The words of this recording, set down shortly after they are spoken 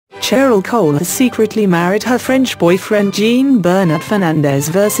Cheryl Cole has secretly married her French boyfriend Jean-Bernard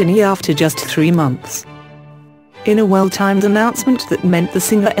Fernandez-Versini after just 3 months. In a well-timed announcement that meant the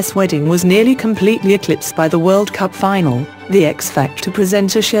singer's wedding was nearly completely eclipsed by the World Cup final, the X Factor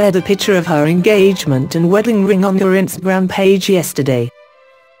presenter shared a picture of her engagement and wedding ring on her Instagram page yesterday.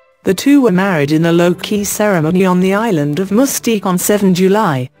 The two were married in a low-key ceremony on the island of Mustique on 7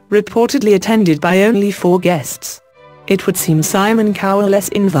 July, reportedly attended by only 4 guests. It would seem Simon Cowell's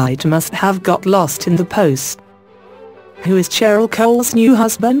invite must have got lost in the post. Who is Cheryl Cole's new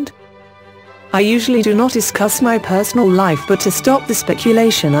husband? I usually do not discuss my personal life, but to stop the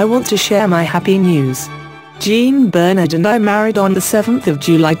speculation I want to share my happy news. Jean-Bernard and I married on the 7th of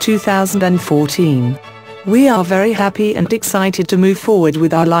July 2014. We are very happy and excited to move forward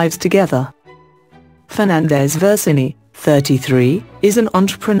with our lives together. Fernandez-Versini, 33, is an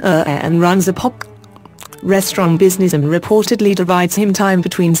entrepreneur and runs a pop restaurant business and reportedly divides him time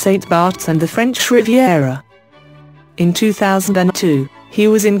between St. Bart's and the French Riviera. In 2002, he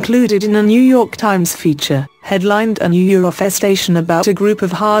was included in a New York Times feature, headlined a New Eurofestation about a group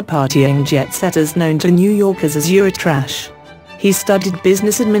of hard-partying jet-setters known to New Yorkers as Eurotrash. He studied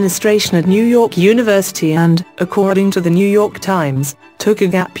business administration at New York University and, according to the New York Times, took a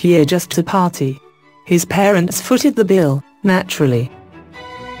gap year just to party. His parents footed the bill, naturally.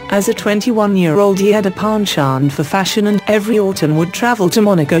 As a 21-year-old he had a penchant for fashion and every autumn would travel to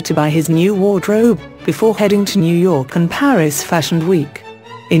Monaco to buy his new wardrobe, before heading to New York and Paris Fashion Week.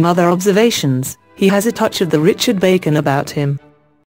 In other observations, he has a touch of the Richard Bacon about him.